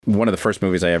one of the first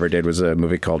movies I ever did was a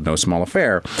movie called No Small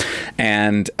Affair,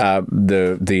 and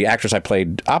the actress I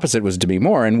played opposite was Demi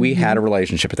Moore, and we had a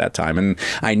relationship at that time, and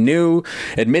I knew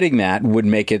admitting that would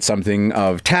make it something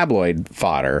of tabloid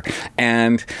fodder,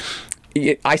 and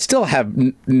I still have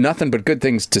nothing but good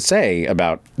things to say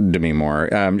about Demi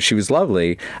Moore. She was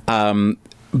lovely,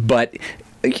 but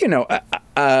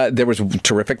there was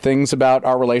terrific things about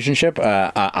our relationship.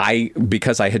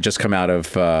 Because I had just come out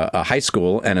of high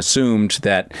school and assumed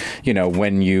that,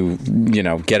 when you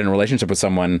get in a relationship with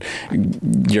someone,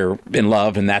 you're in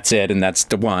love and that's it and that's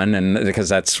the one. And because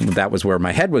that was where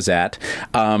my head was at.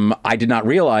 I did not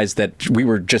realize that we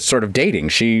were just sort of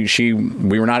dating.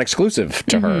 We were not exclusive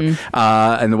to her.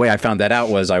 And the way I found that out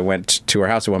was I went to her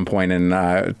house at one point and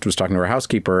was talking to her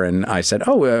housekeeper, and I said,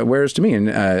 "Oh, where's Demi?"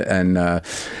 And the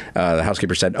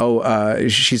housekeeper said, "Oh,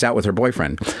 she's out with her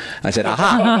boyfriend." I said,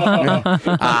 "Aha,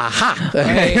 aha."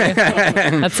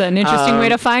 That's an interesting way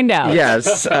to find out.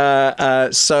 Yes.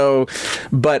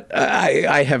 But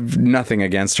I have nothing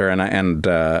against her, and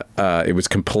it was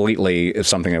completely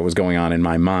something that was going on in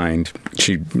my mind.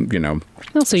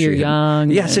 Also, you're young.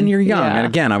 Yes, and you're young. Yeah. And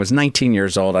again, I was 19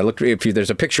 years old. There's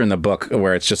a picture in the book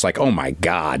where it's just like, oh my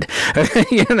God.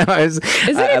 Isn't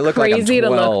it crazy to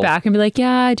look back and be like,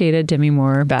 yeah, I dated Demi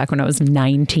Moore back when I was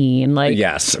 19?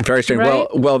 Yes, very strange. Right?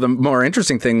 Well, the more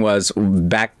interesting thing was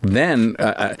back then,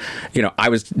 I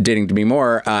was dating Demi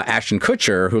Moore. Ashton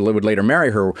Kutcher, who would later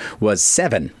marry her, was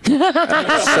 7. And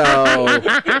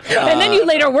then you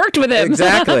later worked with him.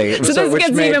 Exactly. So this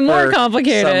gets even more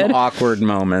complicated. Some awkward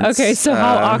moments. Okay, so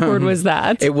how awkward was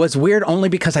that? It was weird only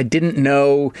because I didn't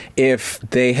know if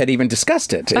they had even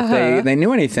discussed it, if they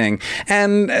knew anything.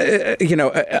 And, and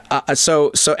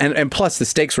plus the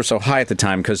stakes were so high at the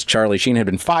time because Charlie Sheen had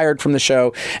been fired from the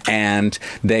show, and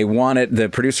the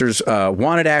producers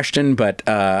wanted Ashton, but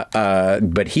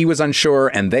he was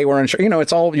unsure and they were unsure.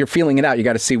 It's all, you're feeling it out. You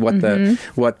got to see what the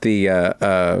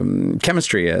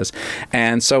chemistry is.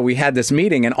 And so we had this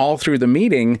meeting, and all through the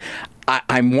meeting,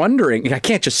 I'm wondering, I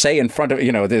can't just say in front of,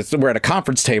 we're at a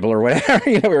conference table or whatever,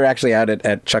 we were actually out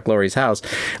at Chuck Lorre's house,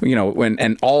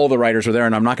 and all the writers were there,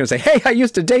 and I'm not going to say, hey, I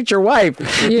used to date your wife.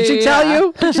 Did she tell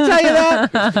you? Did she tell you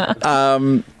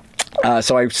that?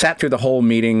 So I sat through the whole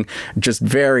meeting just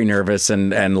very nervous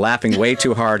and laughing way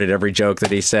too hard at every joke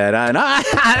that he said.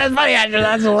 That's funny, Andrew.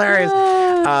 That's hilarious.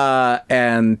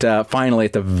 And finally,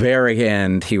 at the very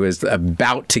end, he was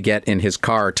about to get in his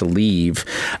car to leave.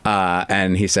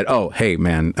 And he said, "Oh, hey,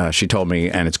 man, she told me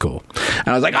and it's cool." And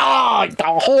I was like, "Oh, the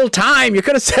whole time. You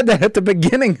could have said that at the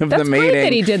beginning of the meeting." That's great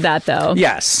that he did that, though.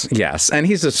 Yes. And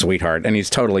he's a sweetheart and he's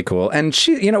totally cool. And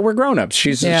she, we're grown-ups.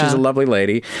 She's a lovely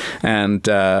lady. And,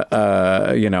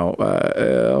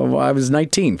 I was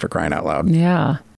 19, for crying out loud. Yeah.